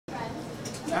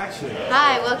Action.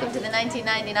 Hi, welcome to the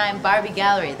 1999 Barbie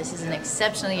Gallery. This is an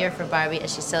exceptional year for Barbie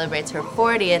as she celebrates her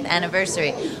 40th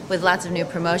anniversary with lots of new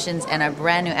promotions and our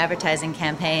brand new advertising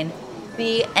campaign,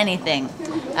 Be Anything.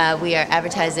 We are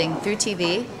advertising through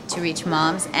TV to reach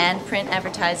moms and print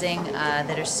advertising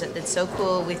that's so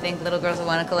cool we think little girls will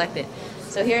want to collect it.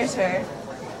 So here's her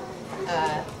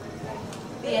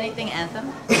Be Anything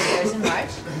anthem. It airs in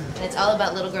March, and it's all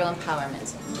about little girl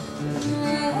empowerment.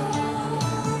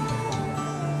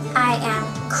 I am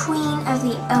queen of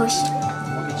the ocean.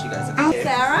 We'll get you guys a I'm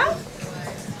Sarah?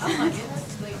 Oh my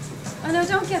goodness. Oh no,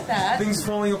 don't get that. Things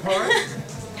falling apart?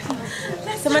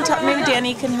 Someone tell maybe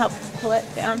Danny can help pull it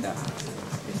down.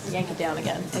 Yank it down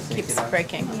again. It keeps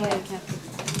breaking. Yeah, you can't.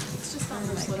 It's just on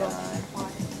this little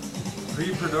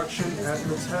Pre-production at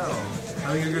Mattel.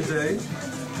 Having a good day?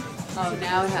 Oh,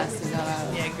 now it has to go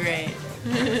out. Yeah, great.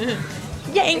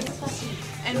 Yank!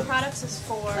 And products is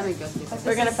 4. Let me go see.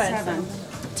 We're gonna find 7.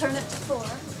 Turn it to 4.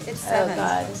 It's 7. Oh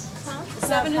god. Huh? It's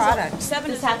 7 not product. is 7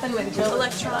 This is happened with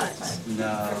electronics.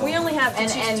 No. We only have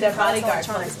And the bodyguard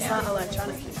electronics. It's not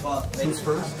electronic. Who's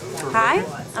first? Hi,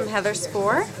 I'm Heather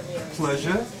Spoor.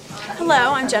 Pleasure.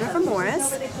 Hello, I'm Jennifer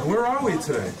Morris. And where are we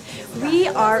today? We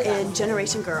are in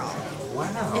Generation Girl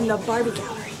Wow. in the Barbie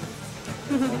Gallery.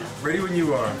 Ready when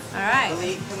you are.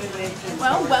 Alright.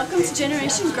 Well, welcome to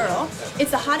Generation Girl.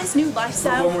 It's the hottest new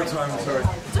lifestyle. One more time, I'm sorry.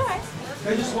 It's alright.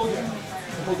 Can I just hold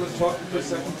the talk for a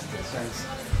second? Thanks.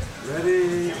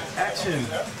 Ready, action.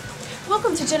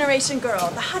 Welcome to Generation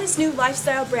Girl, the hottest new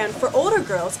lifestyle brand for older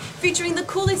girls featuring the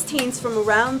coolest teens from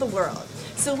around the world.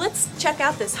 So let's check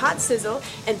out this hot sizzle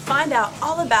and find out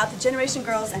all about the Generation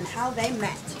Girls and how they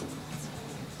met.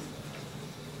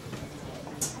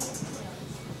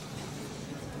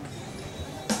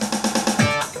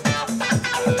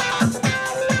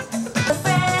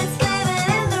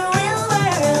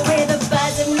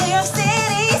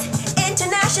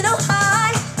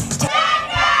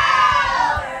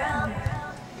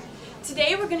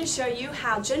 Today we're going to show you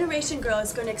how Generation Girl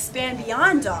is going to expand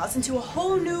beyond dolls into a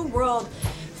whole new world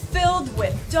filled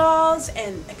with dolls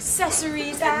and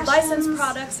accessories and licensed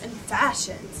products and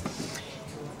fashions.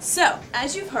 So,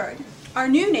 as you've heard, our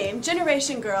new name,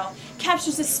 Generation Girl,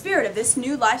 captures the spirit of this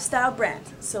new lifestyle brand.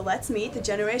 So let's meet the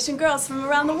Generation Girls from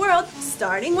around the world,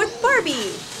 starting with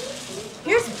Barbie.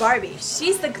 Here's Barbie.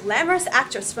 She's the glamorous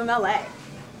actress from LA.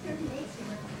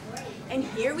 And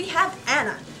here we have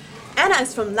Anna. Anna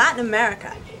is from Latin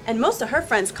America, and most of her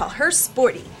friends call her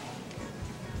Sporty.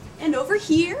 And over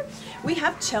here, we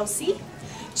have Chelsea.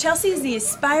 Chelsea is the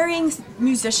aspiring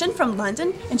musician from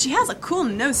London, and she has a cool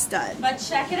nose stud. But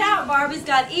check it out, Barbie's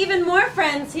got even more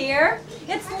friends here.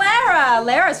 It's Lara.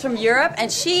 Lara's from Europe, and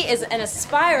she is an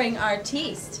aspiring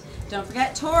artiste. Don't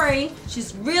forget Tori.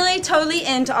 She's really totally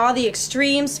into all the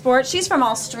extreme sports. She's from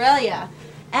Australia.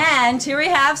 And here we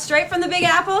have, straight from the Big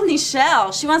Apple,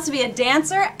 Nichelle. She wants to be a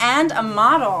dancer and a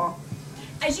model.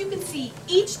 As you can see,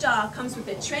 each doll comes with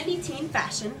a trendy teen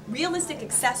fashion, realistic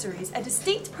accessories, a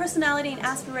distinct personality and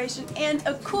aspiration, and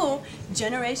a cool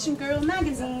Generation Girl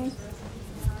magazine.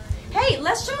 Hey,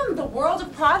 let's show them the world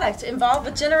of product involved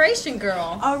with Generation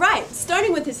Girl. All right,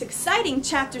 starting with this exciting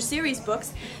chapter series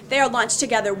books, they are launched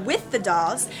together with the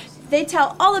dolls. They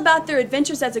tell all about their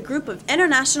adventures as a group of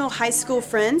international high school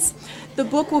friends. The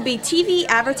book will be TV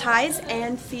advertised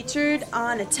and featured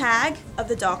on a tag of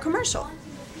the doll commercial.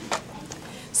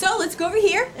 So let's go over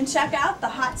here and check out the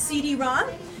hot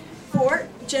CD-ROM for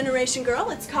Generation Girl.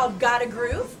 It's called Gotta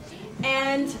Groove.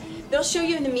 And they'll show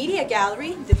you in the media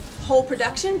gallery the whole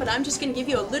production, but I'm just going to give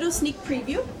you a little sneak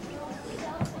preview.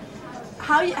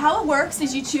 How it works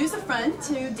is you choose a friend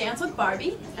to dance with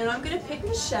Barbie, and I'm going to pick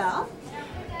Michelle.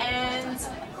 And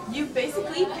you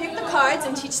basically pick the cards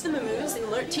and teach them the moves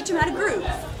and teach them how to groove.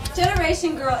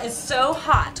 Generation Girl is so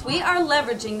hot. We are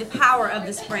leveraging the power of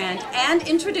this brand and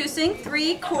introducing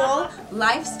 3 cool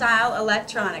lifestyle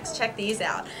electronics. Check these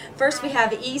out. First we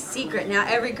have E-Secret. Now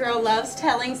every girl loves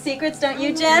telling secrets, don't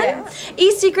you, Jen? Yeah.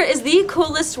 E-Secret is the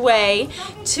coolest way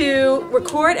to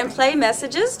record and play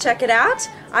messages. Check it out.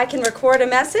 I can record a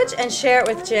message and share it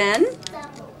with Jen.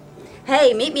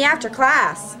 Hey, meet me after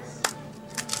class.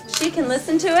 She can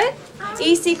listen to it.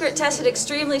 E-Secret tested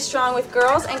extremely strong with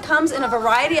girls and comes in a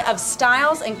variety of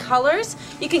styles and colors.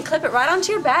 You can clip it right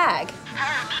onto your bag.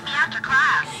 Hey, meet me after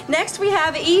class. Next we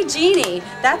have E-Genie.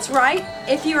 That's right,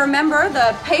 if you remember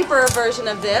the paper version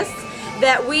of this,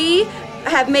 that we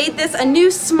have made this a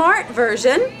new smart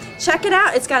version. Check it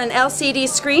out. It's got an LCD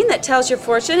screen that tells your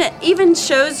fortune. It even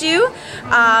shows you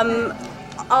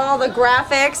all the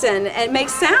graphics and it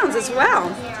makes sounds as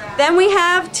well. Then we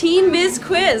have Teen Ms.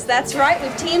 Quiz. That's right,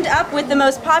 we've teamed up with the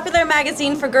most popular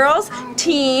magazine for girls,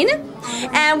 Teen.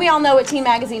 And we all know what Teen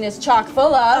Magazine is chock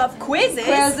full of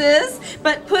quizzes.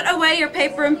 But put away your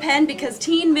paper and pen because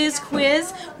Teen Ms.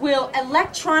 Quiz will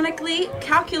electronically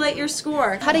calculate your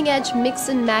score. Cutting edge mix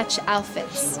and match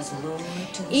outfits.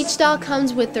 Each doll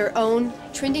comes with their own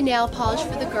trendy nail polish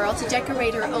for the girl to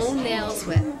decorate her own nails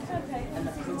with.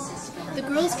 The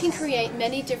girls can create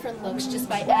many different looks just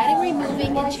by adding,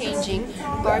 removing, and changing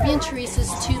Barbie and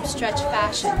Teresa's tube stretch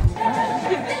fashion.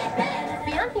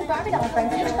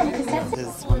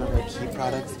 This is one of our key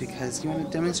products because you want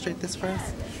to demonstrate this for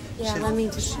us? Yeah, let me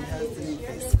just... She has the new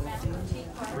Facebook.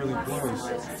 Really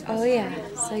blows. Oh yeah,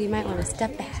 so you might want to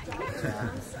step back.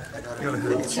 You gotta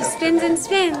hit it. She spins and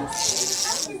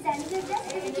spins.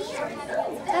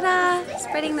 Ta-da!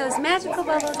 Spreading those magical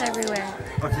bubbles everywhere.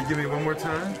 Okay, give me one more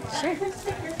time. Sure.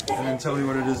 And then tell me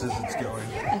what it is as it's going.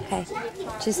 Okay.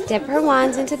 Just dip her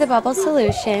wands into the bubble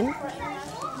solution.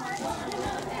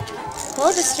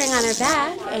 Pull the string on her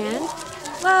back and...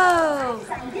 Whoa!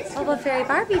 Bubble Fairy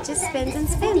Barbie just spins and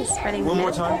spins, spreading One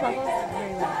more magical time. bubbles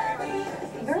everywhere.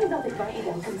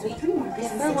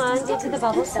 Dip her wands into the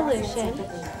bubble solution.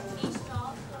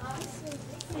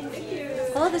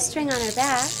 Pull the string on her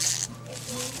back.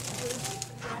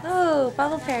 Oh,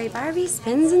 Bubble Fairy Barbie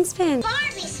spins and spins.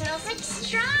 Barbie smells like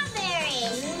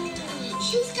strawberries.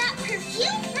 She's got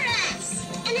perfume for us.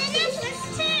 And a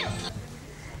necklace too.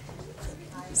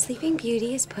 Sleeping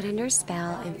Beauty is put under a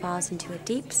spell and falls into a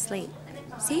deep sleep.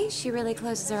 See, she really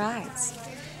closes her eyes.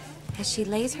 As she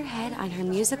lays her head on her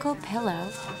musical pillow,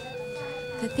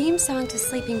 the theme song to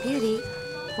Sleeping Beauty,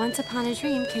 Once Upon a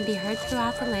Dream, can be heard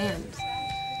throughout the land.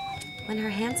 When her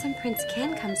handsome Prince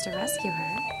Ken comes to rescue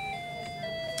her,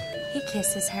 he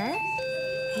kisses her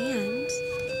and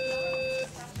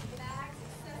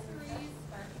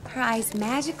her eyes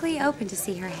magically open to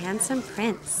see her handsome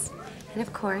prince. And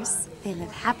of course, they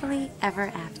live happily ever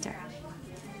after.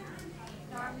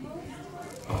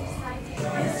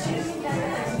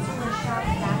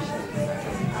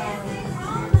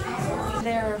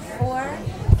 There are 4,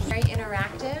 very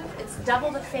interactive. It's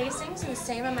double the facing, so the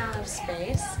same amount of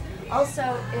space.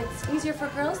 Also, it's easier for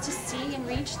girls to see and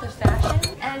reach the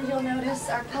fashion, and you'll notice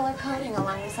our color coding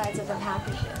along the sides of the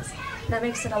packages. That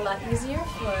makes it a lot easier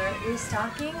for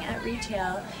restocking at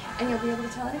retail, and you'll be able to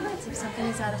tell in a minute if something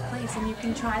is out of place. And you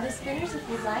can try the spinners if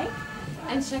you'd like,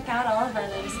 and check out all of our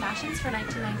latest fashions for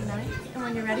 $19.99. And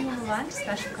when you're ready, we'll move on to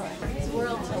special collections,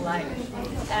 World to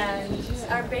Life.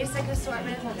 And our basic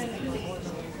assortment.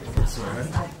 That's all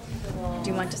right. Do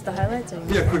you want just the highlights? Or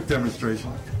Yeah, quick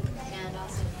demonstration.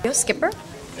 Skipper.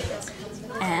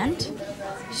 And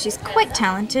she's quite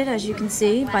talented, as you can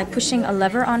see, by pushing a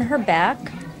lever on her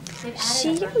back.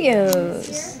 She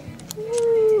yo-yos.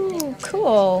 Ooh,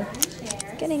 cool. It's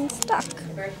getting stuck.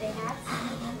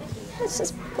 Let's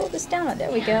just pull this down.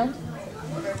 There we go.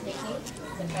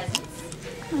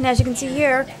 And as you can see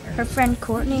here, her friend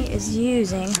Courtney is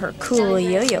using her cool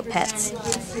yo-yo pets.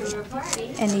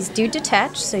 And these do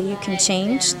detach, so you can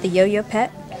change the yo-yo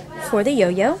pet for the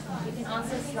yo-yo.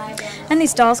 And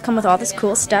these dolls come with all this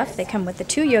cool stuff. They come with the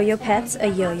 2 yo-yo pets, a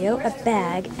yo-yo, a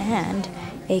bag, and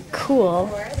a cool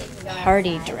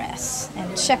party dress.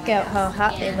 And check out how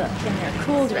hot they look in their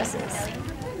cool dresses.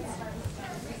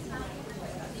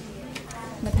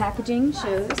 The packaging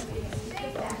shows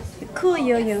the cool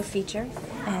yo-yo feature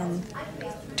and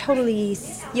totally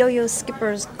Yo-Yo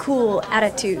Skipper's cool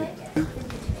attitude.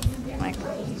 My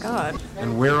God.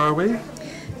 And where are we?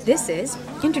 This is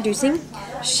introducing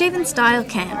Shaven Style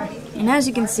Ken. And as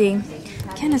you can see,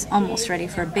 Ken is almost ready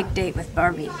for a big date with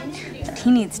Barbie, but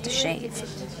he needs to shave.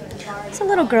 So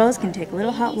little girls can take a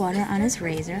little hot water on his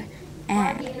razor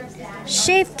and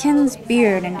shave Ken's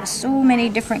beard into so many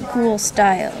different cool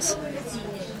styles.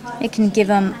 It can give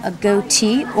him a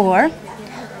goatee or,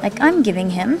 like I'm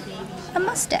giving him, a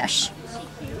mustache.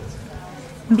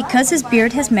 And because his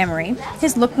beard has memory,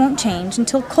 his look won't change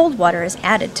until cold water is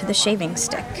added to the shaving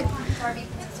stick.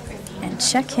 And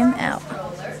check him out.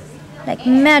 Like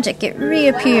magic, it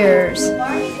reappears.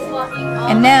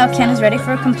 And now Ken is ready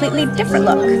for a completely different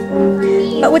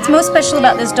look. But what's most special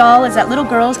about this doll is that little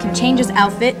girls can change his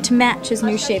outfit to match his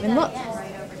new shaven look.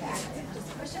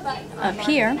 Up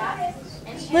here,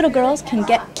 little girls can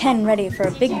get Ken ready for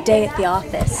a big day at the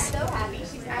office.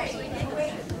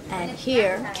 And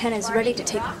here, Ken is ready to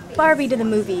take Barbie to the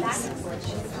movies.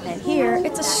 And here,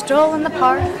 it's a stroll in the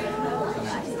park,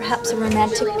 perhaps a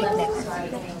romantic picnic.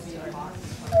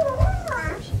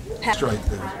 Straight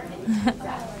there.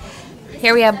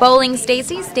 Here we have Bowling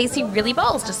Stacy. Stacy really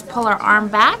bowls. Just pull her arm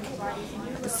back.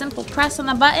 With a simple press on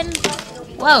the button.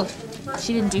 Whoa,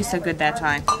 she didn't do so good that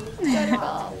time.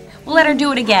 We'll let her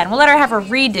do it again. We'll let her have a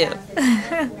redo.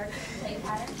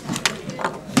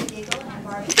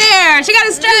 She got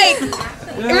it straight.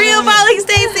 Yay. Real bowling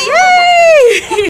Stacy. Yay!